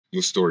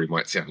your story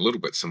might sound a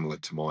little bit similar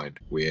to mine,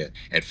 where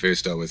at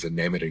first I was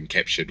enamored and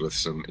captured with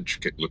some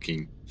intricate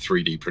looking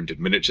 3D printed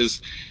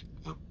miniatures,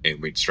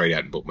 and went straight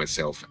out and bought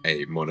myself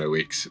a Mono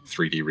X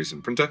 3D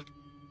resin printer.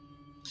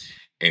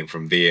 And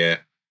from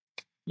there,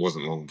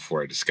 wasn't long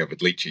before I discovered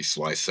Lychee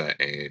Slicer,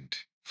 and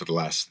for the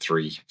last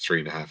three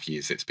and a half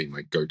years, that's been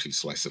my go-to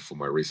slicer for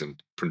my resin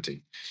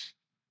printing.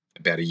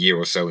 About a year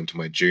or so into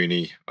my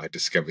journey, I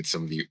discovered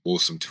some of the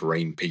awesome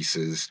terrain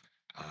pieces,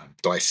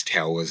 dice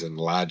towers and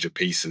larger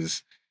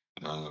pieces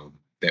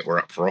that were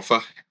up for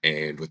offer,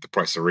 and with the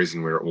price of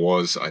resin where it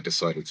was, I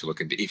decided to look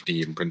into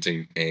FDM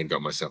printing and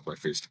got myself my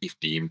first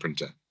FDM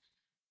printer.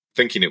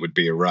 Thinking it would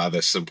be a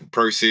rather simple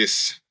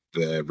process.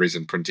 The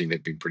resin printing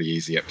had been pretty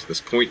easy up to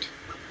this point,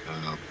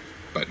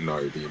 but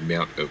no, the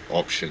amount of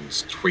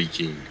options,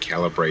 tweaking,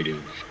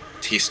 calibrating,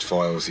 test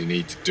files you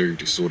need to do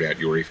to sort out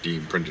your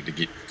FDM printer to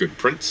get good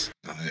prints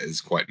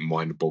is quite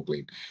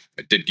mind-boggling.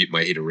 I did get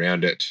my head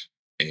around it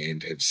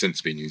and have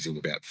since been using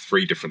about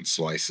 3 different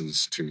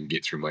slices to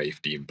get through my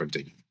FDM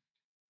printing.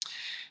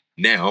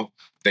 Now,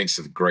 thanks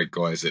to the great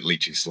guys at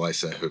Lychee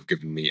Slicer who have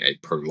given me a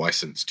pro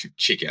license to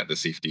check out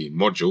this FDM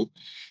module,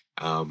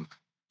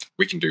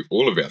 we can do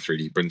all of our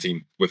 3D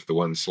printing with the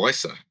one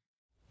slicer.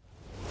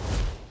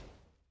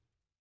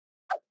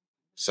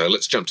 So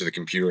let's jump to the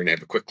computer and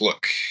have a quick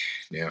look.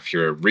 Now, if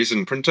you're a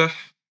resin printer,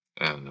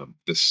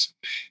 this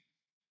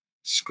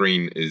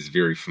screen is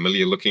very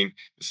familiar looking.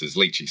 This is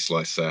Lychee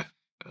Slicer.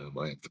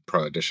 I have the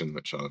Pro Edition,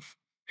 which I've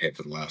had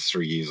for the last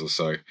 3 years or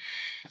so.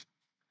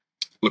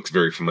 Looks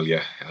very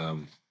familiar.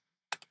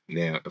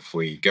 Now, if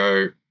we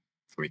go,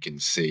 we can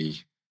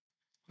see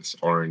this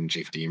orange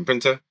FDM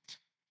printer.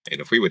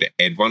 And if we were to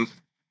add one,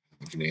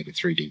 we can add a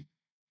 3D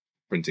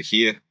printer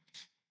here.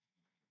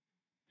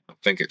 I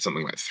think it's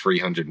something like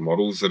 300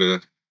 models that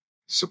are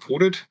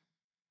supported.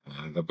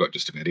 They've got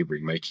just about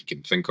every make you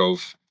can think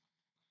of.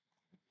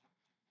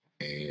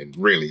 And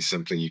really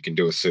simply, you can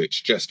do a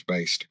search just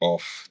based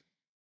off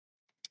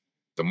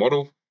the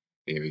model.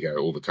 There we go,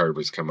 all the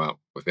Cobras come up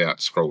without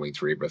scrolling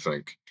through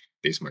everything.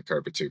 There's my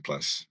Cobra 2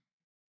 Plus.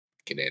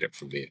 You can add it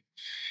from there.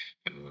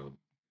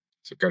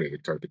 So go to the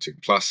Cobra 2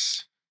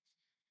 Plus.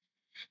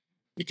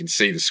 You can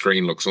see the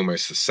screen looks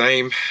almost the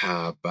same,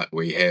 but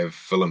we have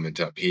filament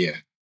up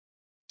here.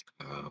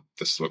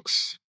 This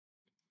looks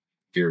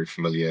very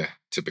familiar,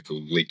 typical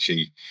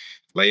Lychee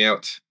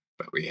layout,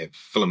 but we have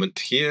filament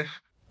here.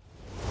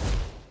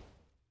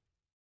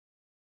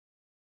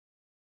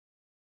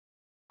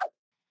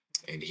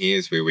 And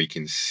here's where we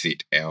can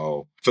set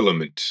our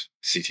filament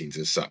settings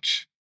as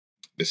such.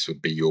 This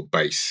would be your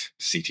base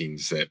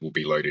settings that will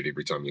be loaded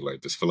every time you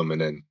load this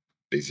filament in.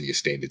 These are your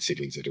standard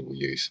settings that it will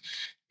use.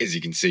 As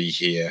you can see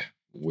here,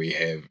 we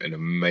have an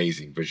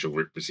amazing visual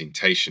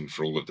representation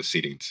for all of the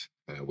settings,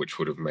 which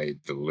would have made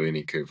the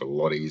learning curve a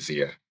lot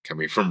easier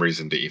coming from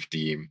resin to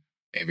FDM,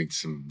 having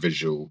some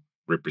visual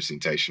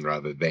representation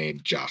rather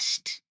than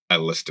just a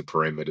list of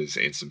parameters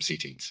and some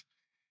settings.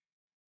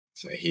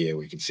 So here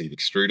we can see the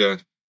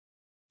extruder,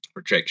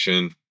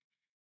 retraction,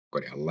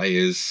 got our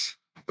layers,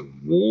 the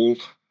wall,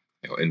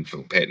 our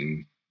infill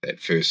pattern, that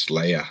first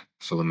layer,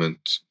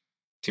 filament,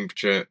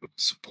 temperature,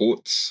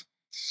 supports,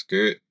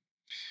 skirt.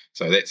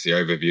 So that's the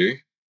overview.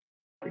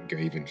 We can go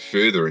even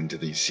further into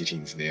these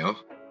settings now.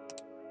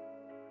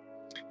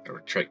 Our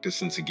retract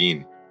distance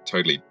again,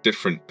 totally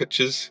different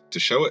pictures to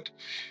show it,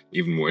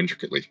 even more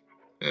intricately.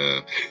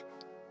 Got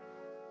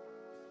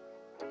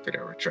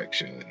our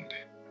retraction,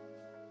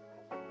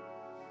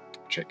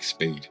 retract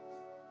speed,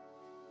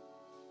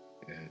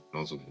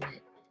 nozzle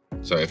weight.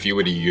 So if you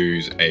were to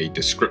use a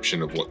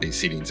description of what these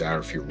settings are,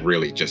 if you're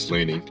really just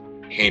learning,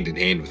 hand in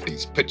hand with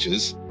these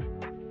pictures,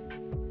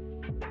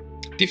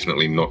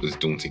 definitely not as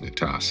daunting a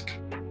task.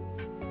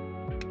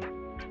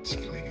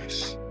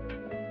 Layers.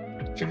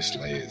 First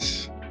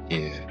layers,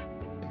 yeah,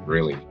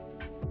 really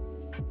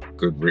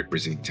good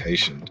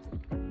representation.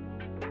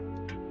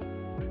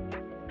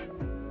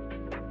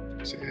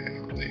 So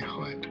layer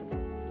height,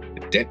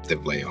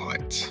 adaptive layer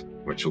height,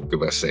 which will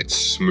give us that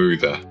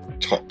smoother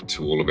top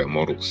to all of our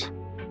models.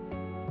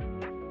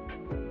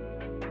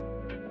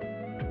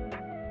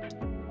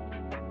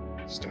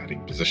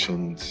 Starting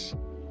positions.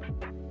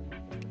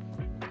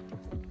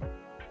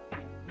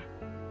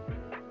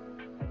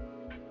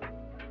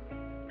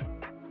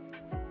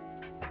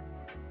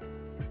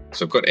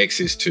 So I've got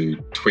access to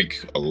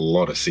tweak a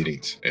lot of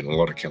settings and a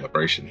lot of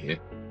calibration here.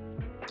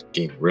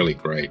 Again, really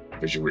great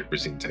visual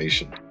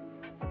representation.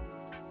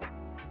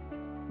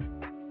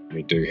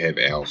 We do have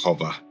our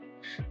hover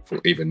for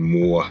even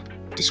more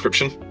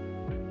description.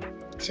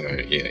 So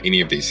yeah,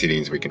 any of these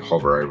settings we can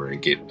hover over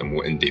and get a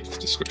more in-depth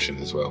description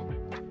as well.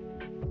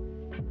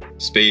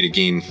 Speed,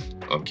 again,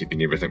 I'm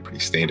keeping everything pretty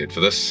standard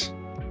for this.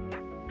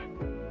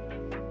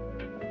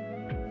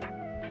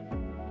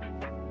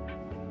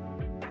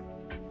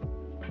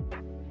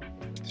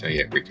 So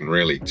yeah, we can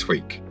really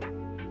tweak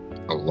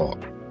a lot,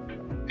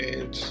 and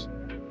it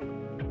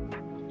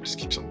just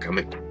keeps on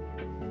coming.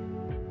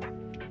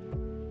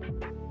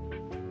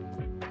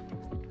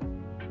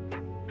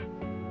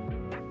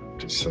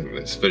 just think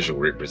this visual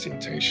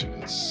representation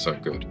is so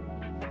good.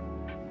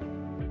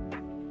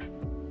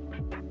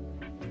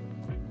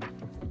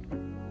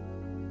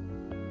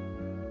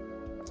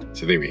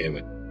 So there we have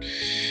it.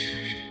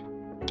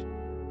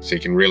 So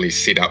you can really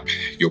set up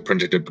your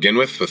printer to begin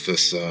with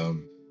this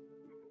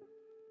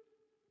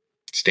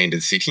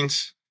standard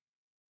settings.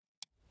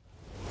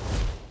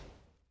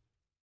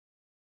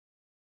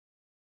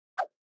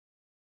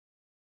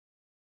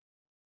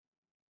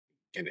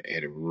 And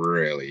add a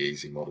really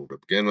easy model to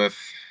begin with.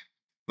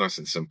 Nice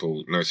and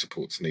simple, no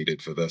supports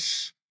needed for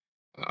this.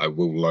 I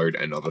will load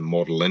another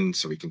model in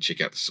so we can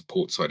check out the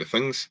support side of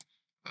things.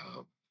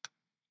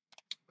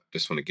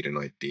 Just want to get an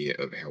idea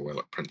of how well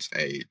it prints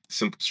a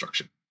simple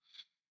structure.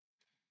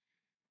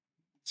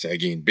 So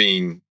again,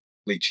 being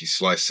Lychee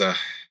Slicer,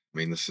 I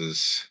mean, this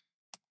is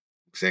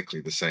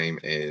exactly the same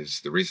as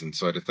the resin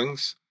side of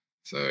things.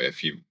 So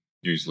if you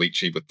use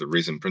Lychee with the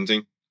resin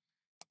printing,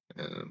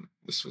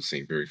 this will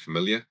seem very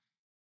familiar.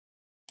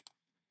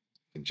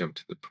 And jump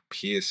to the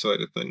prepare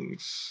side of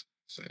things.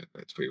 So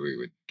that's where we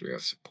would do our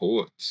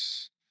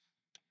supports.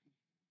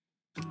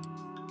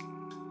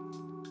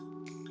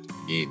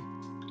 Again,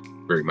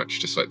 very much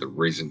just like the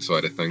resin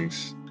side of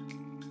things.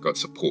 Got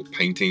support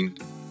painting.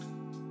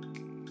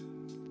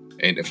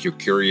 And if you're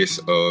curious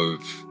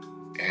of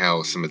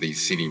how some of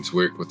these settings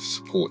work with the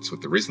supports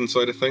with the resin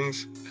side of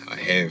things, I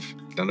have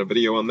done a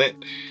video on that.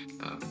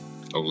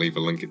 I'll leave a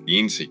link at the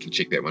end so you can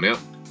check that one out.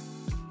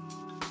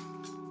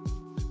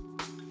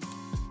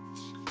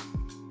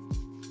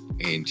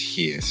 And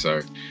here,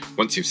 so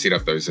once you've set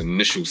up those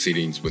initial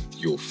settings with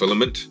your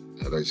filament,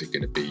 those are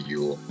going to be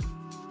your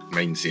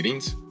main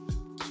settings.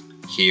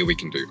 Here we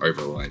can do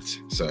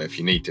overrides. So if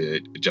you need to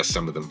adjust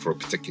some of them for a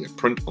particular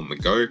print on the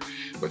go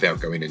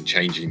without going and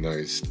changing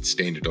those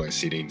standardized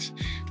settings,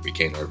 we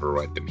can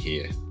override them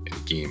here. And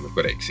again, we've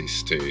got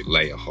access to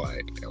layer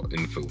height, our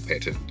infill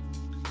pattern.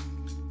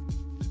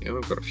 Yeah,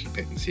 we've got a few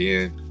patterns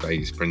here,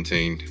 phase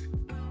printing,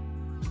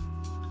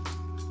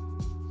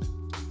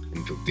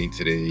 infill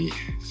density,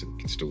 so we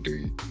can still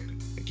do,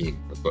 again,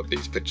 I've got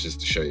these pictures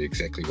to show you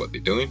exactly what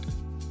they're doing.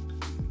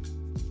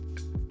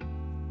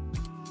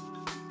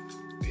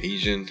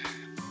 Adhesion.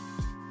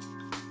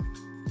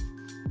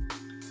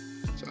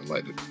 So I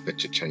like that the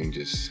picture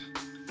changes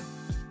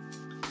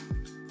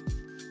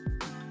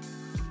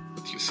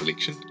with your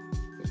selection.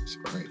 That's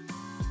great.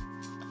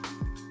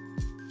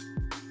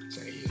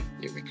 So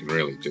yeah, we can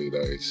really do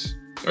those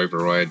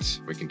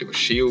overrides. We can do a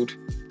shield.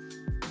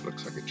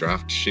 Looks like a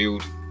draft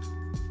shield.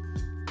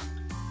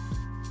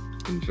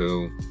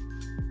 Infill.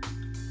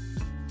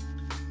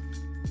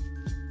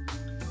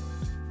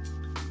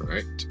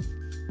 Right.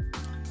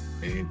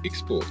 And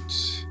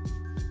exports.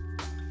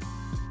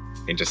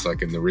 And just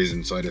like in the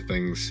resin side of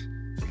things,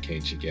 we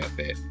can check out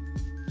that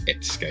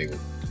at scale,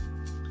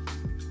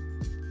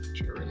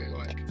 which I really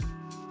like.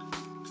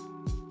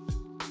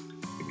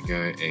 Here we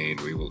go, and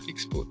we will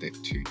export that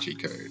to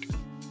G-code.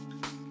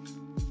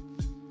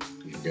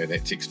 There we go,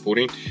 that's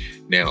exporting.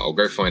 Now I'll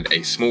go find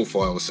a small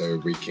file so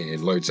we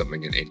can load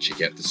something in and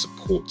check out the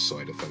support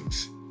side of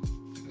things.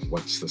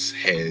 Once this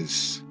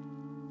has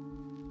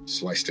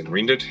sliced and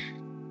rendered,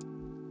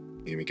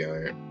 here we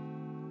go.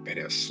 And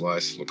our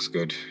slice looks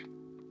good.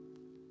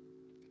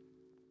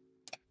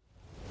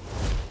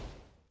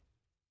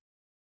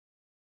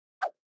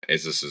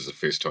 As this is the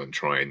first time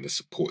trying the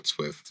supports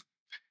with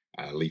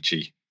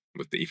Lychee,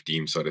 with the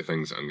FDM side of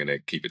things, I'm going to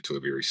keep it to a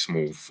very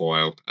small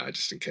file,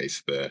 just in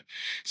case the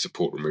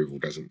support removal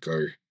doesn't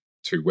go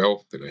too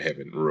well, then I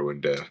haven't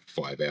ruined a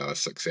 5-hour,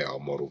 6-hour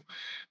model.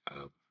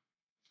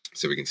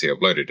 So we can see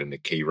I've loaded in the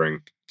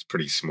keyring. It's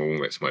pretty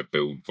small. That's my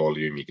build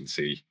volume. You can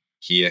see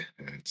here,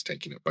 it's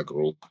taking up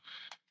bugger all.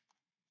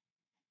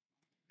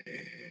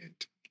 And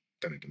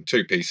done it in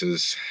 2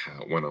 pieces.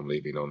 One I'm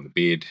leaving on the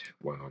bed,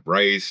 one I've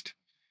raised.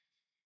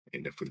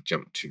 And if we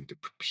jump to the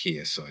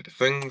prepare side of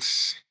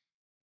things,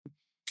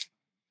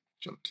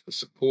 jump to the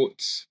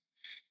supports.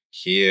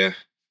 Here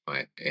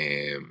I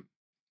am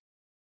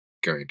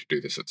going to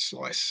do this at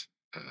slice.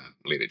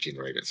 Let it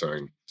generate its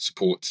own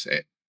supports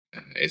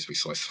as we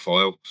slice the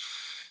file.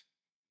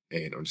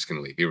 And I'm just going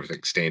to leave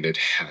everything standard,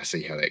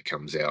 see how that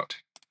comes out.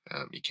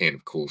 You can,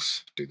 of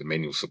course, do the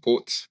manual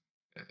supports.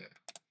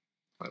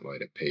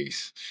 Highlight a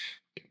piece,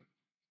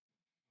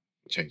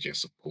 change our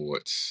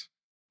supports.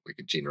 We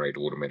could generate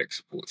automatic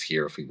supports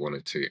here if we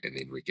wanted to, and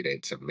then we could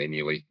add some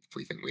manually if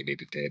we think we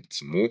needed to add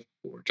some more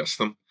or adjust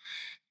them.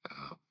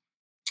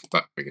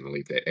 But we're going to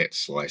leave that at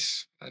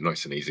slice,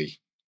 nice and easy.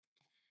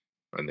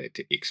 Run that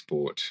to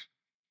export,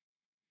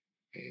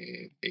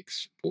 and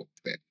export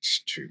that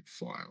to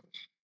file.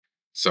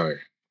 So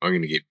I'm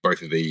going to get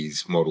both of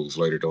these models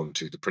loaded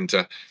onto the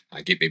printer,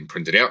 get them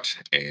printed out,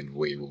 and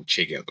we will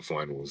check out the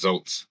final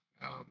results.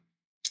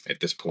 At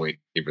this point,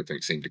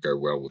 everything seemed to go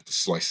well with the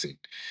slicing.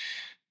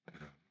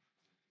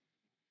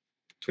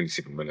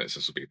 27 minutes,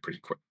 this will be a pretty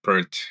quick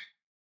print.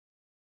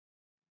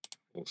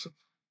 Awesome.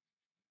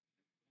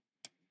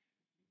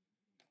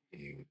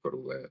 And we've got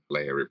all that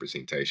layer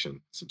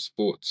representation, some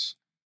supports.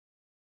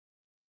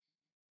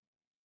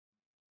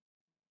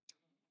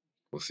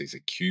 course, these are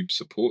cube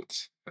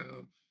supports.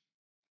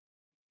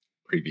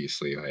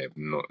 Previously, I have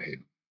not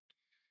had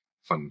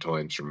fun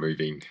times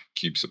removing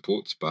cube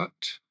supports, but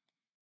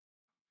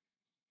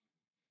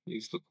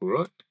these look all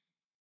right.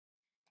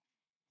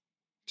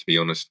 To be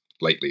honest,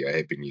 lately I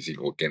have been using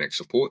organic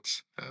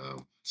supports,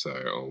 so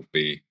I'll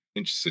be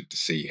interested to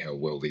see how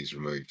well these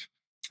remove.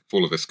 If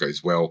all of this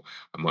goes well,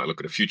 I might look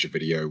at a future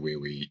video where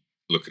we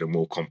look at a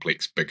more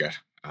complex, bigger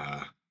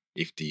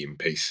FDM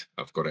piece.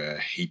 I've got a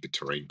heap of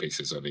terrain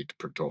pieces I need to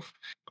print off.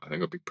 I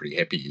think I'll be pretty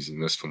happy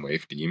using this for my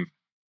FDM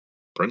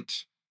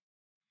print.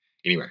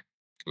 Anyway,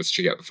 let's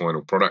check out the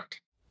final product.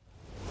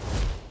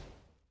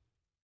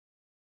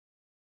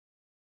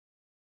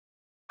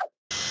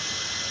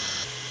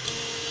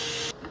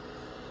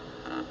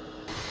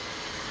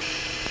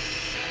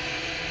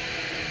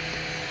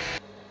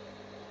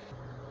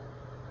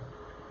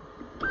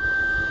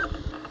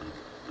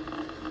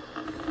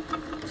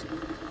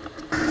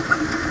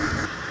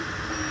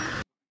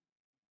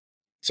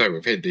 So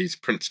we've had these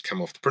prints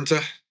come off the printer.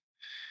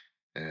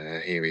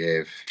 Here we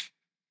have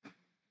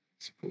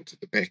supports at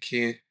the back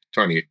here.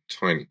 Tiny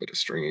bit of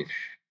stringing.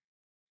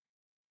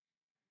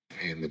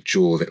 And the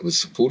jaw that was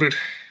supported.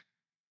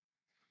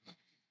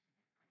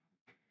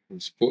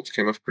 The supports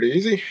came off pretty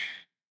easy.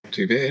 Not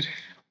too bad.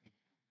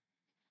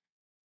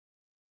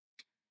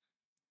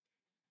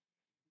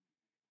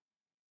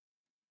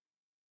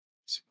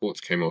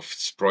 Supports came off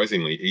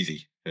surprisingly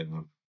easy.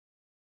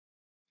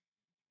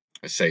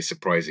 I say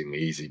surprisingly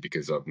easy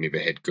because I've never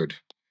had good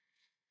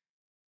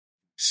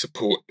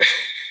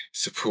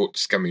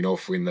supports coming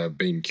off when they've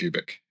been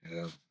cubic.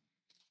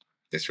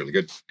 That's really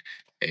good.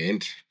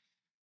 And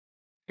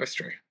nice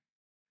tray.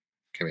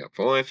 Came out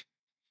fine.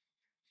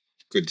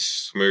 Good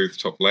smooth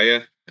top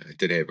layer. It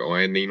did have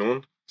ironing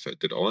on, so it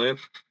did iron.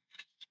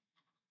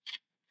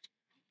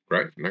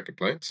 Great, no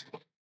complaints.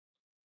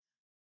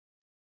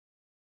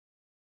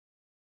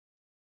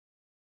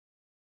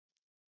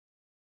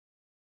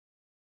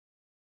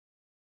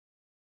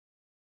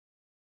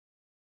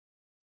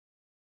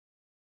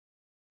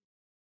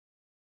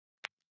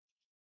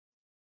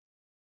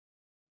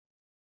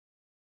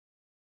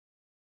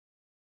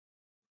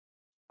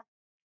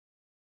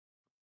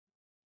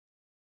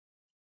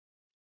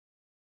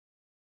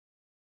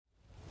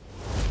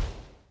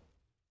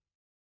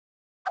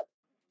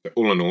 But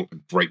all in all, a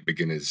great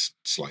beginner's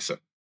slicer.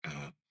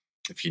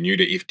 If you're new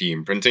to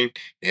FDM printing,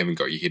 you haven't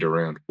got your head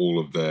around all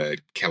of the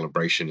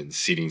calibration and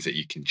settings that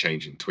you can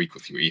change and tweak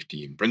with your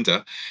FDM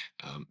printer,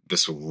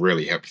 this will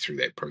really help you through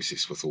that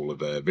process with all of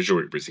the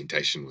visual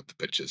representation with the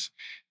pictures.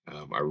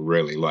 I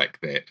really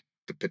like that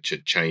the picture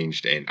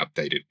changed and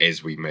updated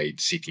as we made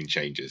setting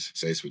changes.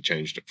 So as we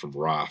changed it from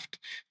raft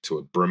to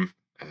a brim,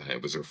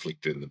 it was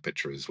reflected in the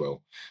picture as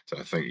well. So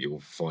I think you'll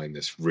find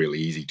this really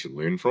easy to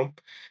learn from.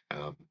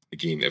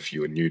 Again, if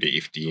you're new to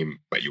FDM,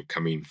 but you're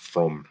coming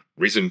from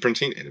resin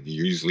printing and have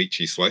used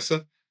Lychee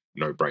Slicer,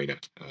 no brainer.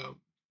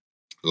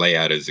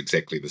 Layout is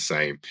exactly the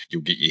same.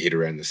 You'll get your head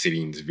around the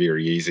settings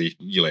very easy.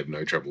 You'll have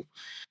no trouble.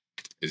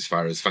 As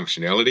far as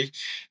functionality,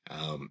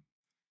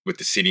 with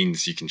the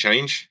settings you can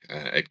change,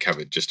 it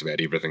covered just about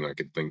everything I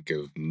could think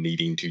of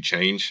needing to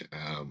change.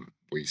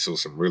 We saw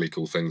some really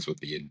cool things with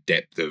the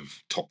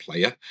adaptive top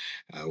layer,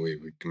 where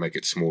we can make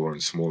it smaller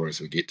and smaller as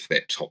we get to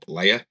that top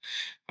layer.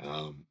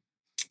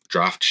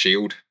 Draft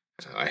shield,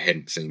 I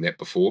hadn't seen that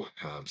before,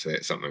 so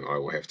that's something I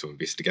will have to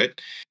investigate.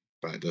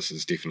 But this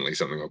is definitely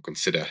something I'll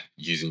consider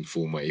using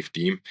for my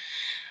FDM.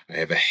 I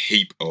have a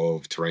heap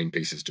of terrain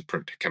pieces to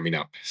print coming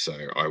up,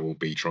 so I will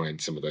be trying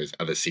some of those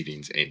other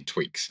settings and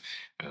tweaks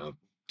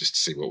just to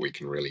see what we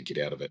can really get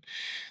out of it.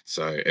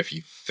 So if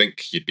you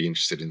think you'd be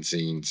interested in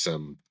seeing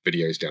some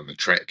videos down the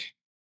track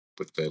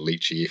with the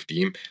Lychee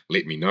FDM,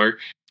 let me know.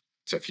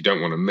 So if you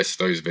don't want to miss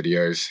those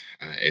videos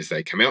as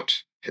they come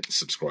out, hit the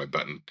subscribe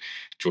button,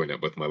 join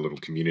up with my little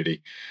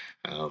community.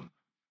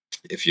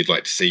 If you'd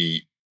like to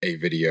see a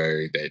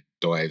video that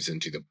dives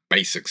into the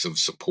basics of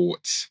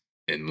supports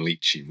in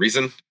Lychee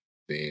resin,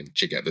 then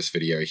check out this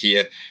video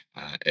here.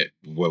 It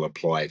will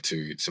apply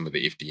to some of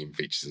the FDM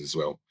features as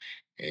well.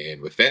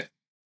 And with that,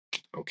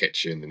 I'll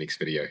catch you in the next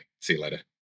video. See you later.